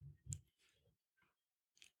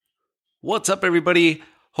What's up, everybody?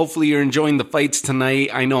 Hopefully you're enjoying the fights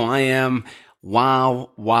tonight. I know I am.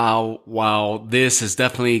 Wow. This has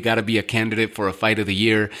definitely got to be a candidate for a fight of the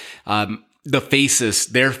year. Their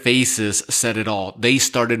faces said it all. They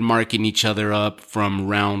started marking each other up from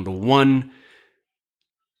round one.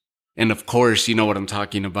 And of course, you know what I'm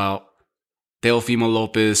talking about. Teofimo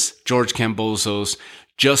Lopez, George Kambosos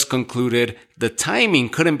just concluded. The timing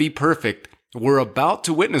couldn't be perfect. We're about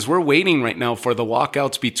to witness. We're waiting right now for the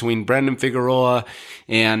walkouts between Brandon Figueroa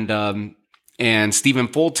and Stephen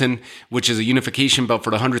Fulton, which is a unification bout for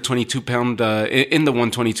the 122 pound in the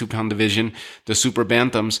 122 pound division, the super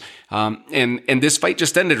bantams. And this fight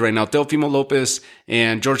just ended right now. Teofimo Lopez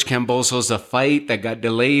and George Kambosos, a fight that got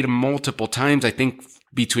delayed multiple times. I think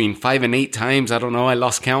between 5 and 8 times. I don't know. I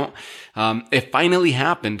lost count. It finally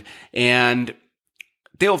happened, and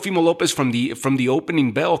Teofimo Lopez from the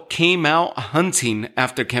opening bell came out hunting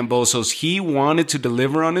after Kambosos. He wanted to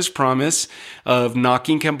deliver on his promise of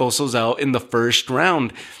knocking Kambosos out in the first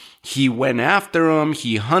round. He went after him,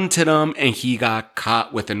 he hunted him, and he got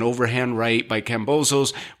caught with an overhand right by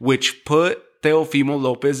Kambosos, which put Teofimo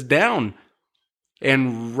Lopez down.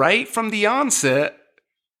 And right from the onset,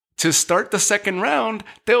 to start the second round,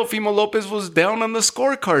 Teofimo Lopez was down on the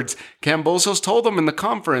scorecards. Kambosos told him in the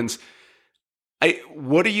conference,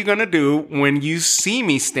 what are you going to do when you see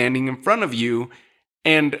me standing in front of you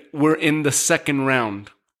and we're in the second round?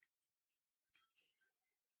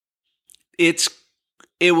 It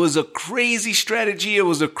was a crazy strategy. It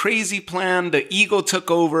was a crazy plan. The ego took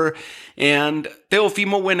over, and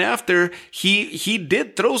Teofimo went after. He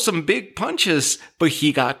did throw some big punches, but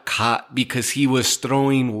he got caught because he was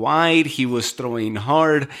throwing wide. He was throwing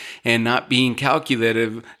hard and not being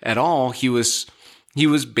calculative at all. He was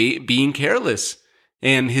being careless,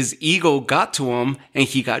 and his ego got to him and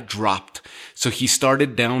he got dropped. So he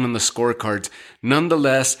started down on the scorecards.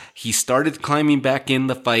 Nonetheless, he started climbing back in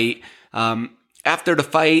the fight. After the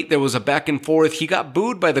fight, there was a back and forth. He got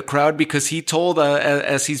booed by the crowd because he told,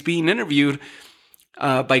 as he's being interviewed,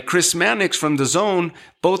 by Chris Mannix from DAZN.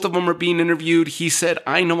 Both of them are being interviewed. He said,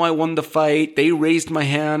 I know I won the fight. They raised my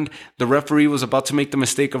hand. The referee was about to make the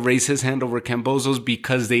mistake of raise his hand over Kambosos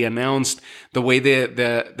because they announced the way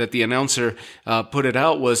that the announcer put it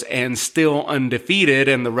out was, and still undefeated.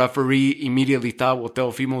 And the referee immediately thought, well,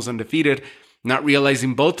 Teofimo's undefeated, not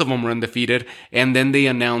realizing both of them were undefeated. And then they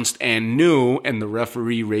announced and knew, and the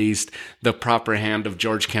referee raised the proper hand of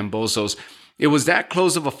George Kambosos. It was that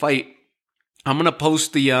close of a fight. I'm going to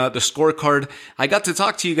post the scorecard. I got to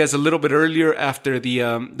talk to you guys a little bit earlier after the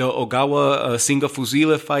Ogawa Singa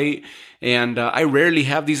Fuzile fight. And I rarely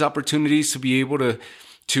have these opportunities to be able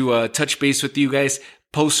to touch base with you guys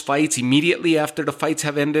post fights immediately after the fights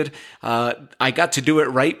have ended. I got to do it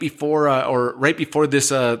right before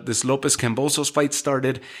this Lopez Kambosos fight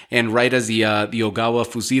started, and right as the Ogawa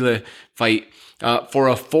Fuzile fight, for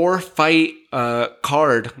a 4-fight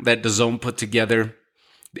card that DAZN put together.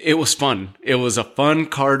 It was fun. It was a fun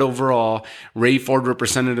card overall. Ray Ford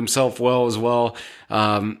represented himself well as well.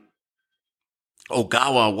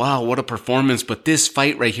 Ogawa, wow, what a performance. But this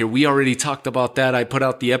fight right here, we already talked about that. I put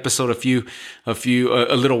out the episode a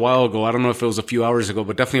little while ago. I don't know if it was a few hours ago,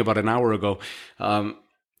 but definitely about an hour ago.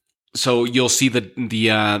 So you'll see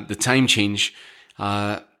the time change,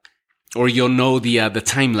 or you'll know the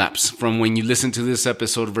time lapse from when you listen to this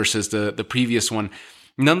episode versus the previous one.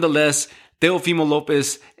 Nonetheless, Teofimo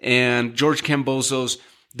Lopez and George Kambosos,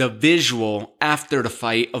 the visual after the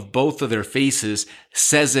fight of both of their faces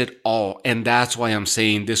says it all. And that's why I'm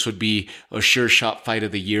saying this would be a sure shot fight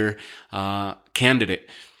of the year candidate.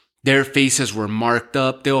 Their faces were marked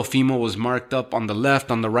up. Teofimo was marked up on the left,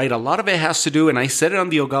 on the right. A lot of it has to do, and I said it on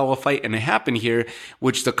the Ogawa fight, and it happened here,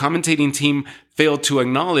 which the commentating team failed to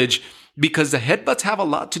acknowledge, because the headbutts have a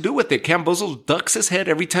lot to do with it. Kambosos ducks his head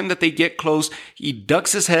every time that they get close. He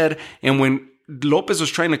ducks his head, and when Lopez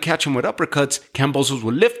was trying to catch him with uppercuts, Kambosos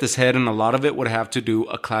would lift his head, and a lot of it would have to do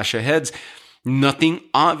a clash of heads. Nothing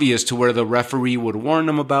obvious to where the referee would warn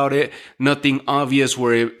them about it. Nothing obvious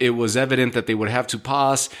where it was evident that they would have to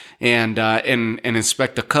pause and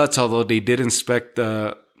inspect the cuts, although they did inspect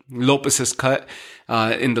Lopez's cut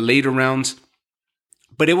in the later rounds.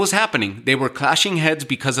 But it was happening. They were clashing heads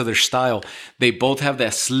because of their style. They both have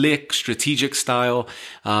that slick, strategic style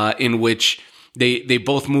in which they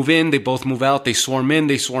both move in, they both move out, they swarm in,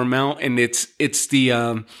 they swarm out, and it's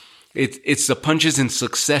the punches in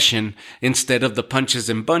succession instead of the punches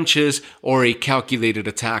in bunches or a calculated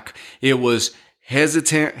attack. It was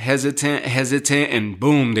hesitant, and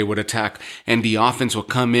boom, they would attack. And the offense would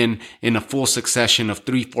come in a full succession of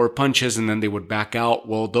 3-4 punches, and then they would back out.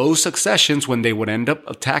 Well, those successions, when they would end up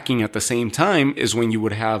attacking at the same time, is when you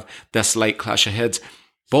would have that slight clash of heads.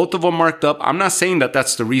 Both of them marked up. I'm not saying that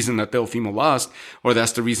that's the reason that Teofimo lost or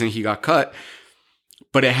that's the reason he got cut,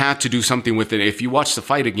 but it had to do something with it. If you watch the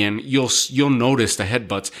fight again, you'll notice the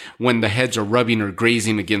headbutts when the heads are rubbing or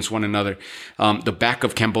grazing against one another. The back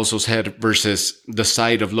of Kambosos' head versus the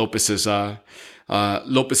side of Lopez's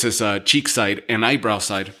cheek side and eyebrow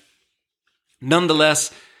side.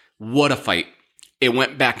 Nonetheless, what a fight. It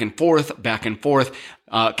went back and forth.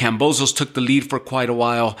 Kambosos took the lead for quite a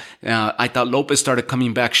while. I thought Lopez started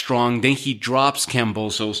coming back strong. Then he drops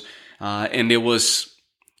Kambosos. And it was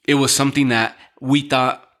something that we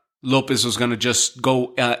thought Lopez was going to just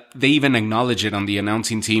go. They even acknowledged it on the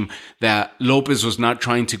announcing team that Lopez was not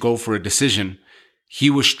trying to go for a decision.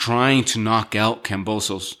 He was trying to knock out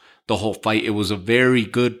Kambosos the whole fight. It was a very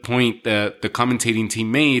good point that the commentating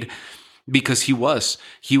team made, because he was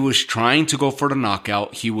trying to go for the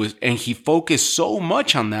knockout. And he focused so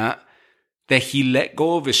much on that he let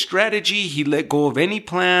go of his strategy. He let go of any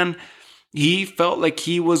plan. He felt like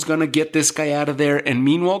he was going to get this guy out of there. And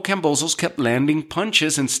meanwhile, Kambosos kept landing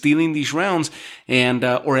punches and stealing these rounds,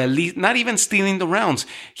 or at least not even stealing the rounds.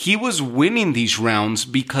 He was winning these rounds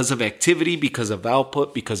because of activity, because of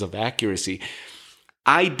output, because of accuracy.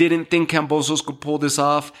 I didn't think Kambosos could pull this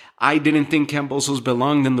off. I didn't think Kambosos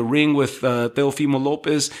belonged in the ring with Teofimo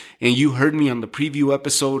Lopez. And you heard me on the preview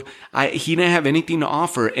episode. He didn't have anything to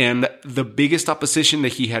offer. And the biggest opposition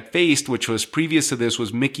that he had faced, which was previous to this,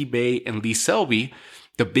 was Mickey Bey and Lee Selby,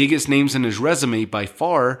 the biggest names in his resume by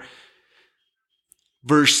far,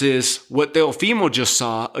 versus what Teofimo just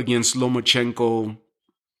saw against Lomachenko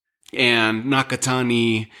and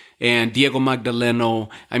Nakatani and Diego Magdaleno.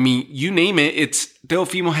 I mean, you name it.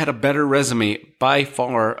 Teofimo had a better resume, by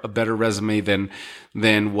far a better resume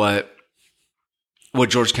than what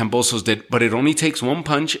George Kambosos did. But it only takes one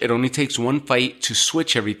punch. It only takes one fight to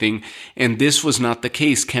switch everything. And this was not the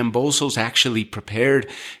case. Kambosos actually prepared.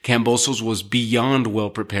 Kambosos was beyond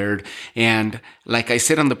well prepared. And like I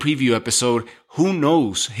said on the preview episode, who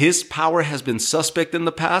knows? His power has been suspect in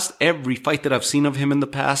the past. Every fight that I've seen of him in the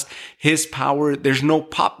past, his power, there's no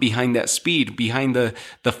pop behind that speed, behind the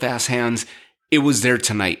fast hands. It was there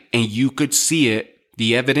tonight, and you could see it.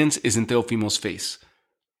 The evidence is in Teofimo's face.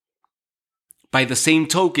 By the same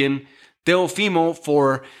token, Teofimo,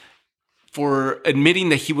 for admitting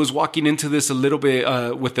that he was walking into this a little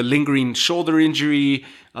bit with a lingering shoulder injury,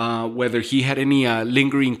 whether he had any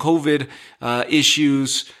lingering COVID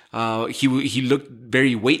issues. He looked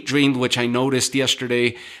very weight drained, which I noticed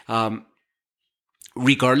yesterday.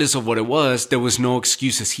 Regardless of what it was, there was no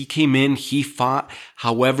excuses. He came in, he fought.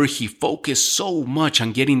 However, he focused so much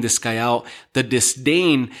on getting this guy out. The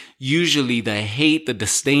disdain, usually the hate, the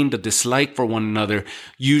disdain, the dislike for one another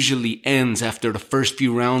usually ends after the first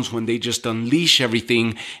few rounds when they just unleash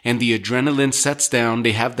everything and the adrenaline sets down.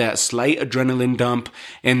 They have that slight adrenaline dump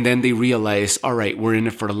and then they realize, all right, we're in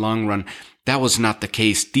it for the long run. That was not the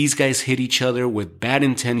case. These guys hit each other with bad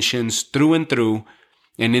intentions through and through.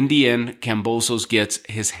 And in the end, Kambosos gets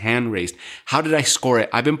his hand raised. How did I score it?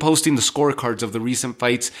 I've been posting the scorecards of the recent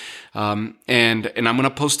fights. And I'm going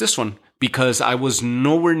to post this one because I was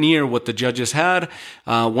nowhere near what the judges had.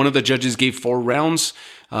 One of the judges gave 4 rounds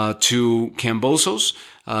to Kambosos.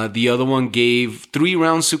 The other one gave 3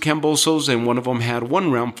 rounds to Kambosos, and one of them had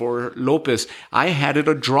 1 round for Lopez. I had it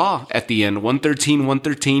a draw at the end,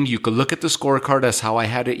 113-113. You could look at the scorecard as how I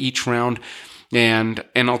had it each round. And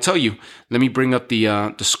I'll tell you, let me bring up the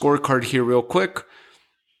scorecard here real quick.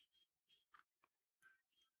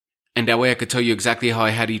 And that way I could tell you exactly how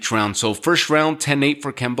I had each round. So first round, 10-8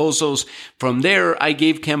 for Kambosos. From there, I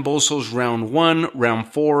gave Kambosos round 1, round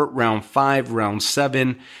 4, round 5, round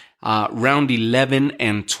 7, round 11,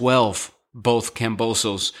 and 12, both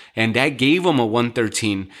Kambosos. And that gave him a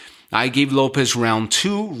 113. I gave Lopez round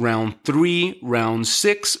 2, round 3, round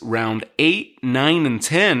 6, round 8, 9, and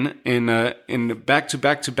 10 in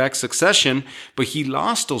back-to-back succession, but he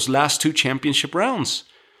lost those last 2 championship rounds.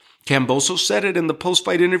 Kambosos said it in the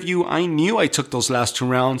post-fight interview. I knew I took those last 2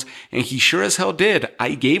 rounds, and he sure as hell did.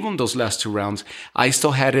 I gave him those last 2 rounds. I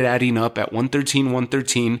still had it adding up at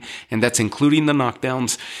 113, and that's including the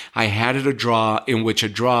knockdowns. I had it a draw, in which a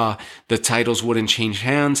draw, the titles wouldn't change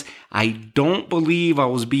hands. I don't believe I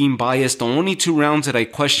was being biased. The only 2 rounds that I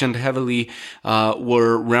questioned heavily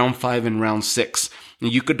were round 5 and round 6.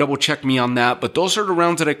 You could double check me on that, but those are the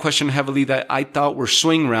rounds that I question heavily that I thought were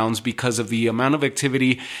swing rounds because of the amount of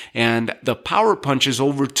activity, and the power punches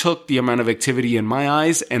overtook the amount of activity in my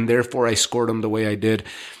eyes, and therefore I scored them the way I did.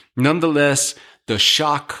 Nonetheless, the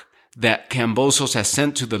shock that Kambosos has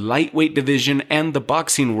sent to the lightweight division and the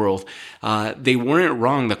boxing world, they weren't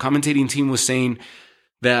wrong. The commentating team was saying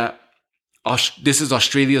that this is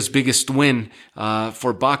Australia's biggest win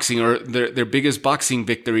for boxing, or their biggest boxing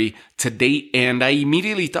victory to date. And I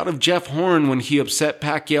immediately thought of Jeff Horn when he upset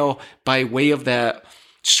Pacquiao by way of that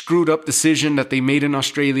screwed up decision that they made in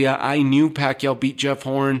Australia. I knew Pacquiao beat Jeff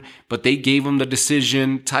Horn, but they gave him the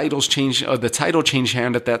decision. The title change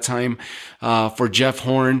hand at that time for Jeff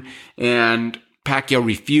Horn, and Pacquiao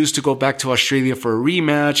refused to go back to Australia for a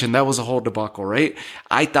rematch, and that was a whole debacle, right?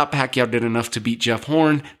 I thought Pacquiao did enough to beat Jeff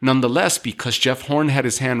Horn. Nonetheless, because Jeff Horn had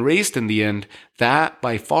his hand raised in the end, that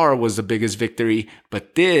by far was the biggest victory.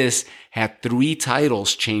 But this had 3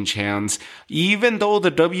 titles change hands, even though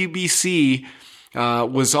the WBC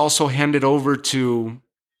was also handed over to,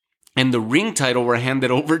 and the ring title were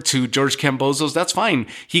handed over to George Kambosos. That's fine.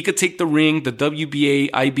 He could take the ring, the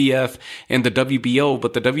WBA, IBF, and the WBO,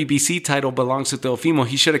 but the WBC title belongs to Teofimo.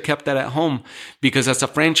 He should have kept that at home because that's a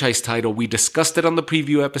franchise title. We discussed it on the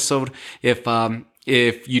preview episode.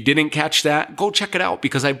 If you didn't catch that, go check it out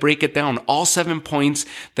because I break it down. All 7 points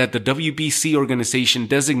that the WBC organization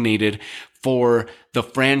designated for the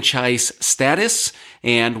franchise status,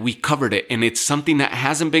 and we covered it. And it's something that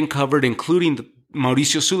hasn't been covered, including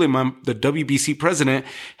Mauricio Suleiman, the WBC president,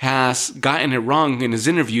 has gotten it wrong in his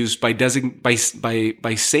interviews by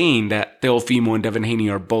saying that Teofimo and Devin Haney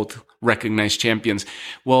are both recognized champions.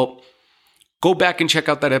 Well, go back and check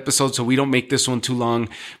out that episode so we don't make this one too long.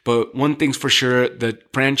 But one thing's for sure, the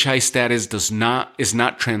franchise status is not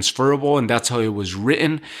transferable, and that's how it was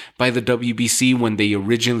written by the WBC when they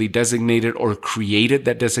originally designated or created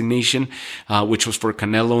that designation, which was for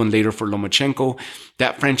Canelo and later for Lomachenko.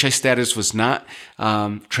 That franchise status was not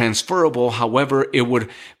transferable. However, it would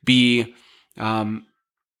be they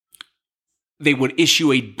would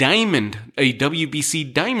issue a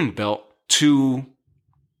WBC diamond belt to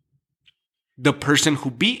the person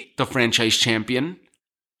who beat the franchise champion,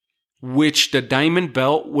 which the diamond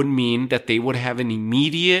belt would mean that they would have an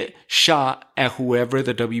immediate shot at whoever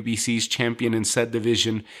the WBC's champion in said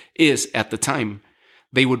division is at the time.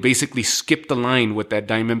 They would basically skip the line with that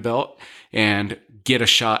diamond belt and get a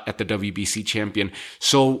shot at the WBC champion.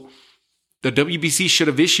 So the WBC should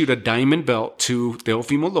have issued a diamond belt to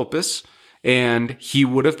Teofimo Lopez, and he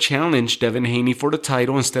would have challenged Devin Haney for the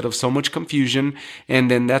title instead of so much confusion,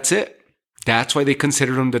 and then that's it. That's why they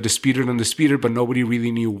considered him the disputed undisputed, but nobody really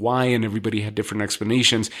knew why, and everybody had different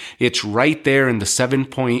explanations. It's right there in the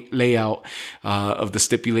 7-point layout of the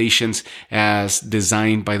stipulations as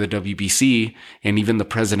designed by the WBC, and even the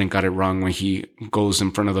president got it wrong when he goes in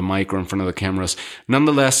front of the mic or in front of the cameras.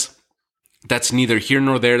 Nonetheless, that's neither here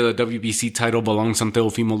nor there. The WBC title belongs on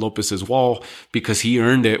Teofimo Lopez's wall because he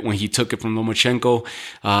earned it when he took it from Lomachenko,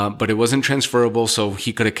 but it wasn't transferable, so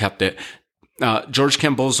he could have kept it. George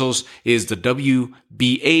Kambosos is the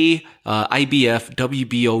WBA, IBF,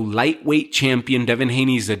 WBO lightweight champion. Devin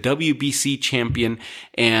Haney is the WBC champion,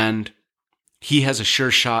 and he has a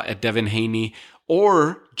sure shot at Devin Haney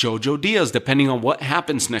or Jojo Diaz, depending on what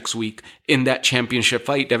happens next week in that championship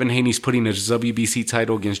fight. Devin Haney's putting his WBC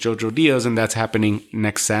title against Jojo Diaz, and that's happening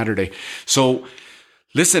next Saturday. So,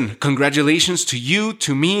 listen, congratulations to you,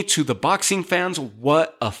 to me, to the boxing fans.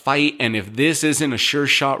 What a fight. And if this isn't a sure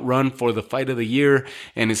shot run for the fight of the year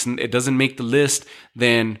and it doesn't make the list,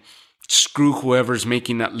 then screw whoever's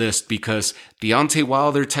making that list, because Deontay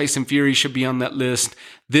Wilder, Tyson Fury should be on that list.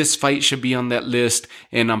 This fight should be on that list.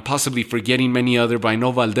 And I'm possibly forgetting many other, but I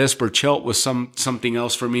know Valdez Burchelt was something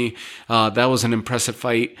else for me. That was an impressive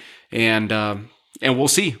fight. And we'll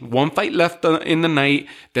see. One fight left in the night.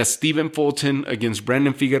 That's Stephen Fulton against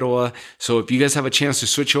Brandon Figueroa. So if you guys have a chance to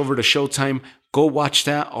switch over to Showtime, go watch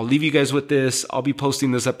that. I'll leave you guys with this. I'll be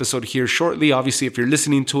posting this episode here shortly. Obviously, if you're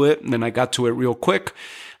listening to it, then I got to it real quick.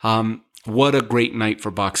 What a great night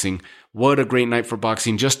for boxing. What a great night for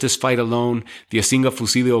boxing. Just this fight alone. The Asinga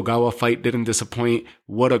Fusilio Ogawa fight didn't disappoint.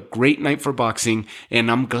 What a great night for boxing.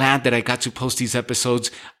 And I'm glad that I got to post these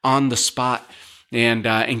episodes on the spot and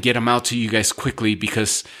get them out to you guys quickly,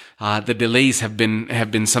 because the delays have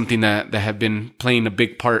been something that have been playing a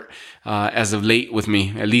big part as of late with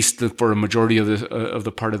me, at least for a majority of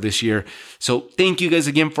the part of this year. So thank you guys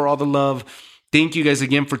again for all the love. Thank you guys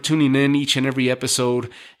again for tuning in each and every episode,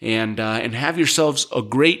 and have yourselves a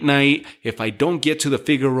great night. If I don't get to the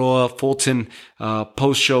Figueroa Fulton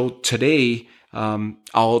post show today,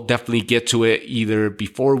 I'll definitely get to it either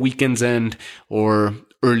before weekend's end or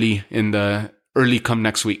early come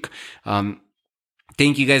next week.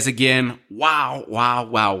 Thank you guys again. Wow.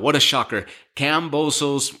 What a shocker.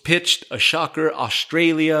 Kambosos pitched a shocker.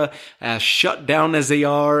 Australia, as shut down as they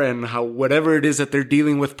are and how whatever it is that they're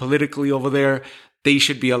dealing with politically over there, they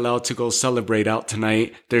should be allowed to go celebrate out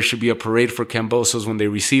tonight. There should be a parade for Kambosos when they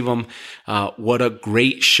receive them. What a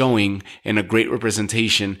great showing and a great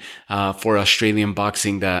representation for Australian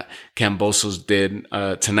boxing that Kambosos did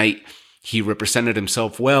tonight. He represented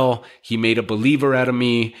himself well. He made a believer out of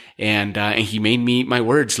me, and he made me eat my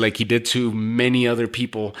words like he did to many other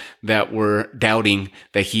people that were doubting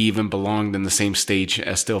that he even belonged in the same stage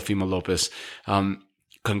as Teofimo Lopez.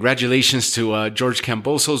 Congratulations to George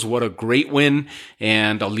Kambosos. What a great win.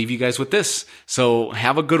 And I'll leave you guys with this. So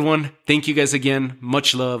have a good one. Thank you guys again.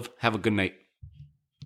 Much love. Have a good night.